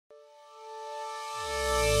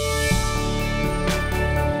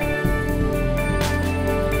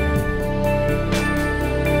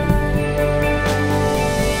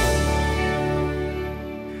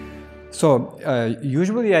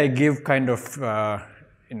Usually I give kind of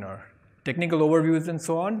technical overviews and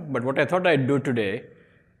so on, but what I thought I'd do today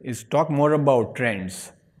is talk more about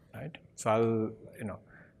trends, right? So I'll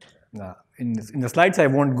in the slides I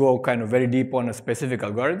won't go kind of very deep on a specific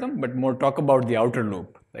algorithm, but more talk about the outer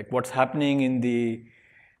loop, like what's happening in the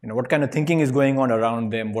what kind of thinking is going on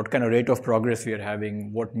around them, what kind of rate of progress we are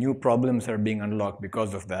having, what new problems are being unlocked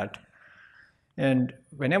because of that. And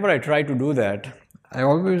whenever I try to do that, I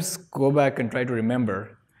always go back and try to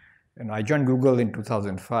remember, I joined Google in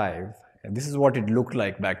 2005, and this is what it looked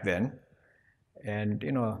like back then. And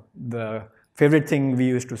the favorite thing we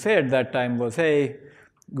used to say at that time was, hey,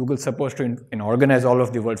 Google's supposed to organize all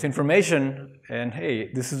of the world's information, and hey,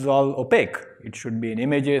 this is all opaque. It should be in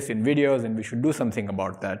images, in videos, and we should do something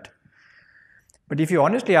about that. But if you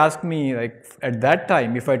honestly ask me, like at that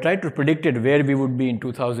time, if I tried to predict it where we would be in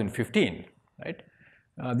 2015, right?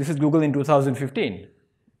 This is Google in 2015.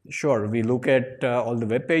 Sure, we look at all the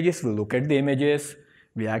web pages, we look at the images,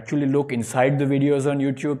 we actually look inside the videos on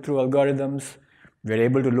YouTube through algorithms. We're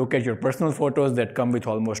able to look at your personal photos that come with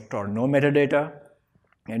almost or no metadata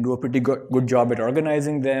and do a pretty good job at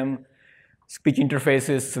organizing them. Speech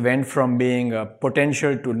interfaces went from being a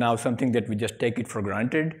potential to now something that we just take it for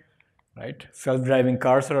granted, right? Self-driving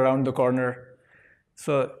cars are around the corner.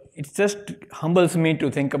 So it just humbles me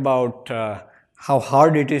to think about how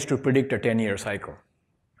hard it is to predict a 10-year cycle,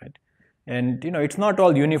 right? And it's not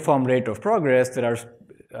all uniform rate of progress. There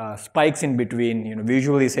are spikes in between. We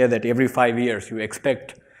usually say that every 5 years you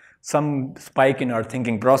expect some spike in our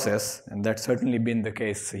thinking process, and that's certainly been the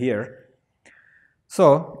case here.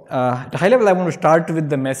 So at a high level, I want to start with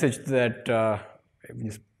the message that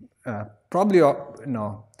is probably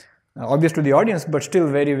obvious to the audience, but still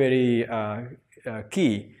very, very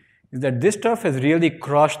key, is that this stuff has really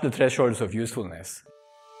crossed the thresholds of usefulness.